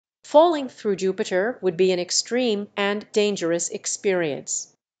Falling through Jupiter would be an extreme and dangerous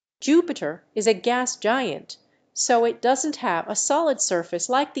experience. Jupiter is a gas giant, so it doesn't have a solid surface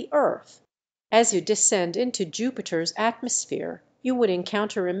like the Earth. As you descend into Jupiter's atmosphere, you would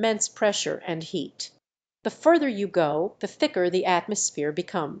encounter immense pressure and heat. The further you go, the thicker the atmosphere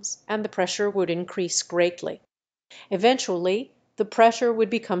becomes, and the pressure would increase greatly. Eventually, the pressure would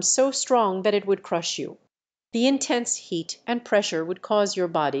become so strong that it would crush you. The intense heat and pressure would cause your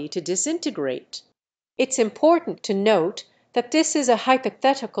body to disintegrate. It's important to note that this is a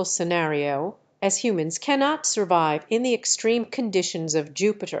hypothetical scenario, as humans cannot survive in the extreme conditions of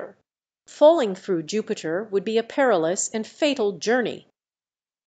Jupiter. Falling through Jupiter would be a perilous and fatal journey.